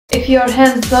If your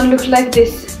hands don't look like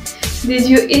this, did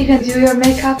you even do your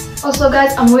makeup? Also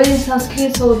guys, I'm wearing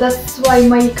sunscreen, so that's why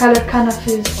my color kind of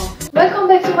feels off. Welcome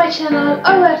back to my channel,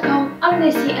 or welcome. I'm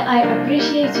Nessie and I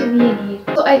appreciate you being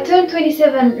here. So I turned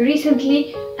 27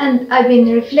 recently and I've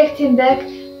been reflecting back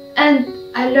and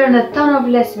I learned a ton of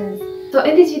lessons. So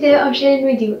in this video I'm sharing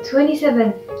with you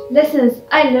 27 lessons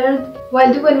I learned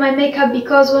while doing my makeup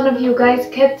because one of you guys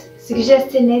kept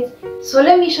suggesting it. So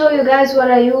let me show you guys what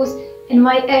I use in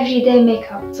my everyday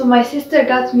makeup. So my sister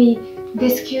got me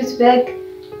this cute bag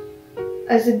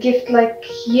as a gift like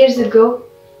years ago,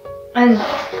 and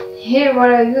here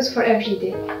what I use for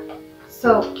everyday.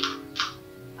 So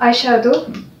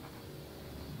eyeshadow,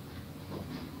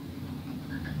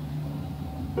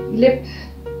 lip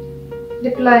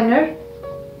liner,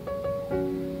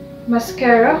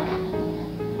 mascara,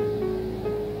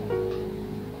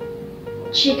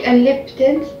 cheek and lip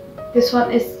tint. This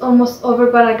one is almost over,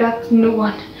 but I got a new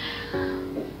one.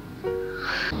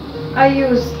 I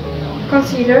use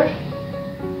concealer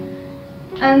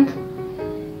and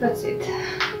that's it.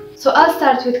 So I'll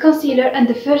start with concealer and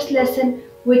the first lesson,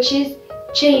 which is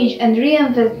change and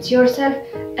reinvent yourself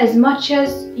as much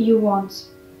as you want.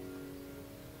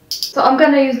 So I'm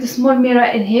gonna use the small mirror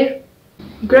in here.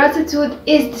 Gratitude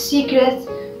is the secret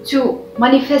to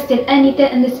manifesting anything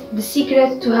and it's the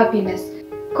secret to happiness.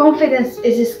 Confidence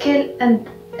is a skill and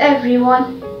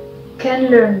everyone can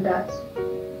learn that.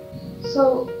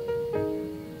 So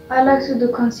I like to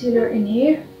do concealer in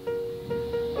here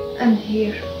and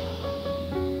here.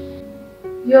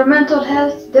 Your mental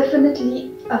health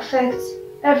definitely affects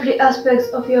every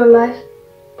aspect of your life,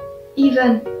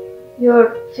 even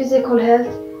your physical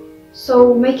health.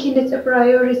 So making it a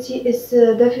priority is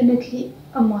definitely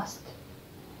a must.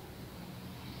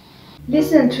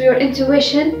 Listen to your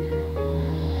intuition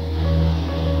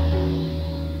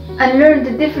and learn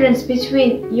the difference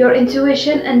between your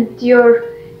intuition and your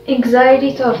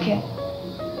anxiety talking.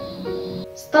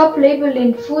 Stop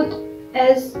labeling food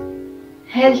as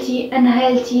healthy,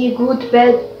 unhealthy, good,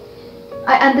 bad.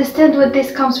 I understand where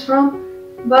this comes from,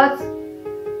 but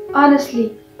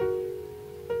honestly,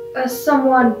 as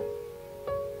someone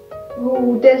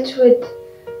who dealt with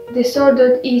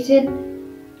disordered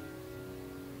eating,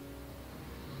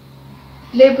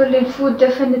 labeling food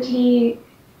definitely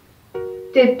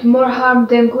did more harm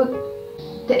than good.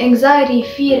 The anxiety,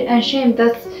 fear and shame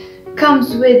that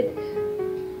comes with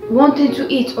wanting to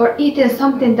eat or eating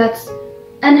something that's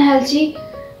unhealthy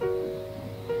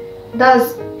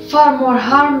does far more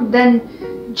harm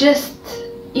than just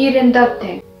eating that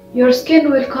thing. Your skin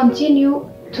will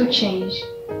continue to change.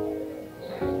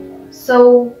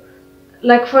 So,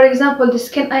 like for example, the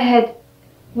skin I had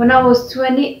when I was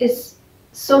 20 is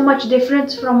so much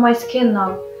different from my skin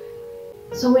now.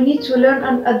 So we need to learn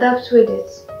and adapt with it.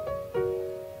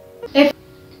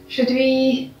 Should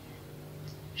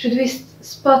we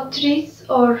spot trees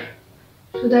or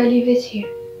should I leave it here?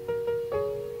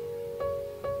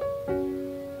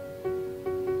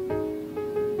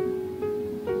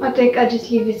 I think I just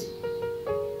leave it,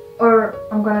 or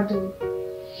I'm gonna do.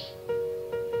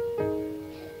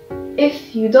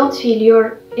 If you don't feel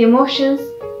your emotions,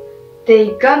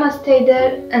 they gonna stay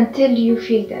there until you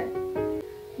feel them.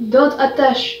 Don't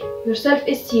attach your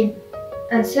self-esteem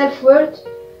and self-worth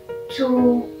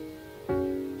to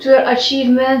your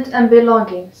achievement and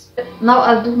belongings. Now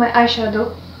I'll do my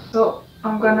eyeshadow. So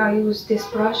I'm gonna use this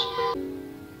brush.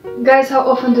 Guys, how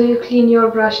often do you clean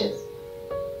your brushes?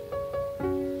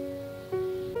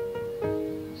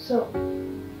 So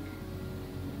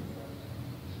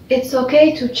it's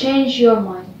okay to change your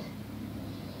mind.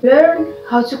 Learn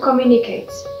how to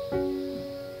communicate.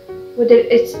 Whether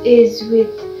it is with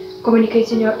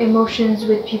communicating your emotions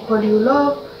with people you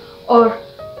love or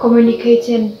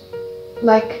communicating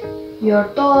like your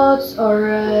thoughts or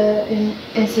in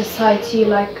society,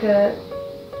 like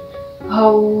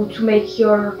how to make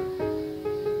your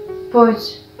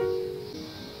points.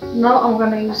 Now I'm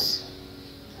gonna use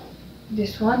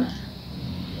this one.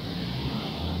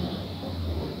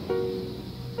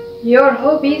 Your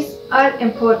hobbies are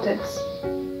important.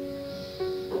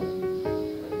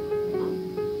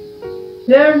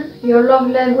 Learn your love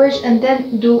language and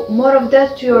then do more of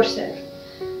that to yourself.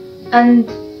 And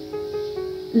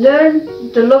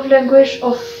learn the love language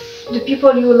of the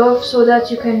people you love so that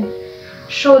you can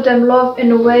show them love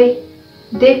in a way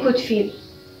they could feel.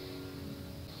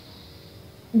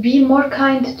 Be more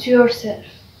kind to yourself.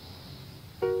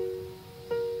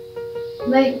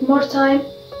 Make more time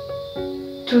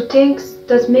to things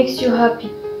that makes you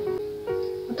happy.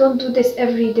 I don't do this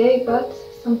every day, but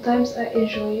sometimes I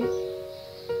enjoy it.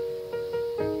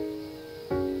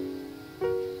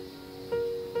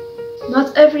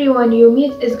 Not everyone you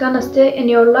meet is gonna stay in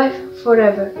your life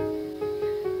forever.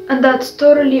 And that's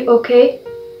totally okay.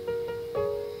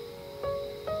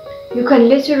 You can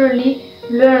literally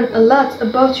learn a lot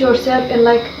about yourself in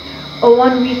like a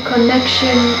 1 week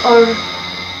connection, or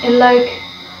in like,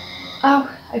 ow,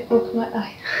 I poked my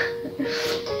eye.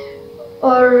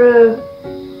 Or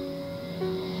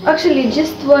actually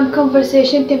just one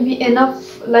conversation can be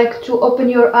enough, like to open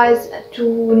your eyes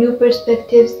to new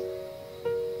perspectives.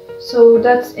 So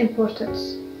that's important.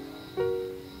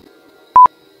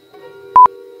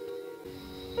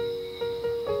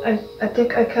 I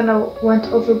think I kind of went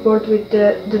overboard with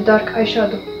the dark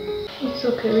eyeshadow. It's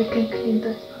okay, we can clean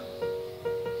that.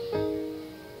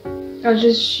 I'll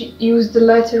just use the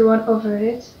lighter one over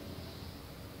it.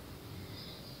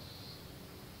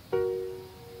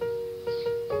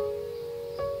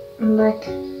 And like,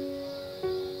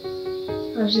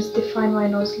 I'll just define my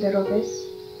nose a little bit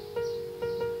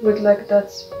with like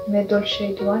that middle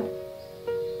shade one.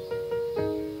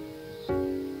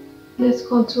 Let's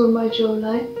contour my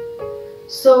jawline.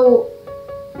 So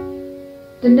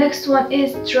the next one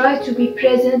is try to be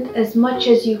present as much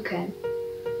as you can.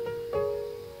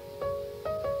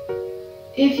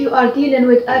 If you are dealing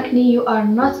with acne, you are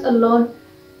not alone.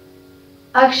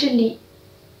 Actually,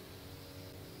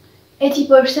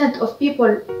 80% of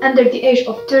people under the age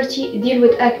of 30 deal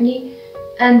with acne,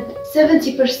 and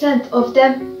 70% of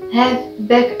them have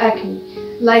back acne.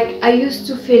 Like, I used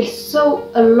to feel so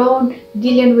alone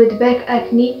dealing with back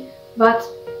acne, but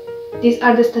these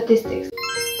are the statistics.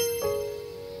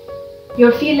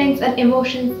 Your feelings and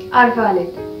emotions are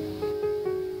valid.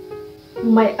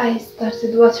 My eyes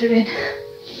started watering.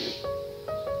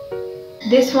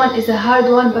 This one is a hard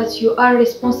one, but you are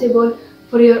responsible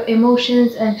for your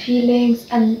emotions and feelings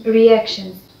and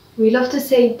reactions. We love to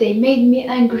say they made me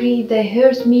angry, they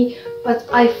hurt me, but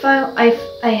I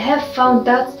have found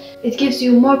that it gives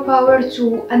you more power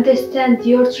to understand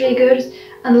your triggers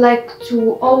and like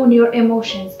to own your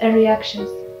emotions and reactions.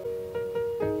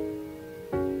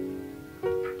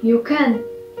 You can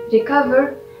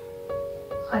recover.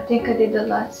 I think I did a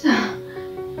lot.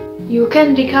 You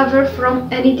can recover from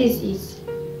any disease.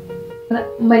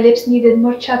 My lips needed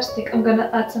more chapstick. I'm gonna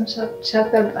add some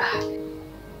chapstick.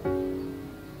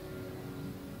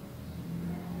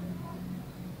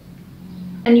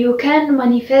 And you can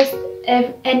manifest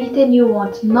anything you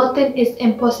want. Nothing is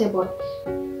impossible.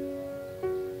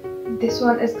 This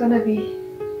one is gonna be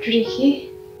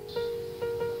tricky.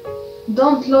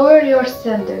 Don't lower your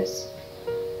standards.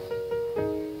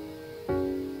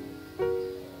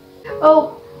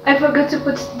 Oh, I forgot to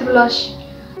put the blush.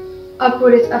 I'll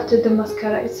put it after the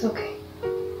mascara, it's okay.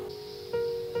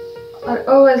 I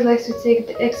always like to take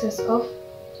the excess off.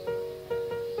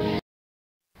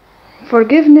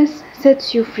 Forgiveness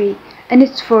sets you free, and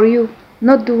it's for you,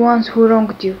 not the ones who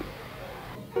wronged you.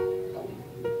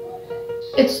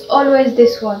 It's always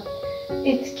this one.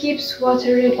 It keeps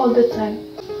watering all the time.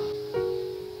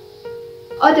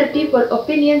 Other people's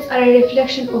opinions are a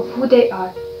reflection of who they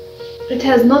are. It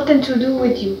has nothing to do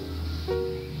with you.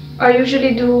 I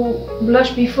usually do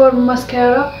blush before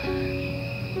mascara,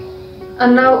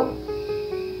 and now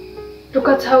look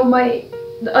at how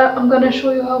I'm gonna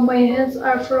show you how my hands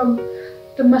are from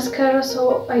the mascara,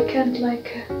 so I can't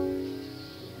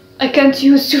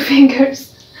use 2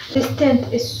 fingers. This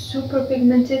tint is super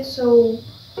pigmented, so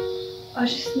I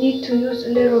just need to use a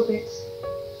little bit.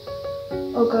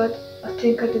 Oh god, I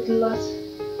think I did a lot.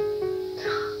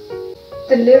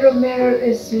 The little mirror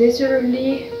is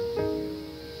literally,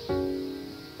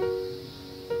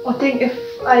 I think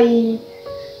if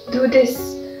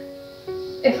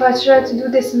I try to do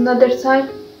this another time,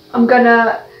 I'm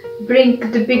gonna bring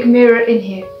the big mirror in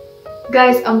here.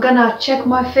 Guys, I'm gonna check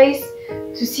my face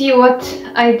to see what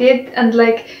I did and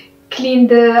like clean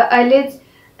the eyelids,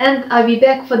 and I'll be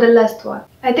back for the last one.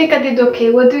 I think I did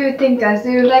okay. What do you think, guys?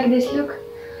 Do you like this look?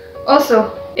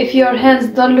 Also, if your hands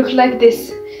don't look like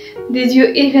this, did you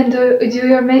even do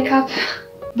your makeup?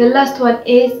 The last one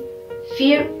is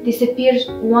fear disappears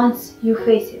once you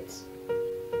face it.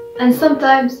 And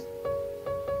sometimes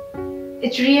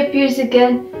it reappears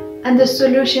again and the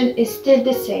solution is still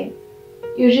the same.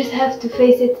 You just have to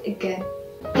face it again.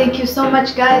 Thank you so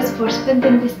much, guys, for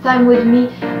spending this time with me.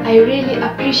 I really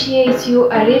appreciate you.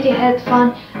 I really had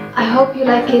fun. I hope you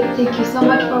like it. Thank you so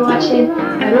much for watching.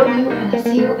 I love you and I'll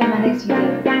see you in my next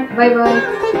video. Bye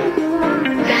bye.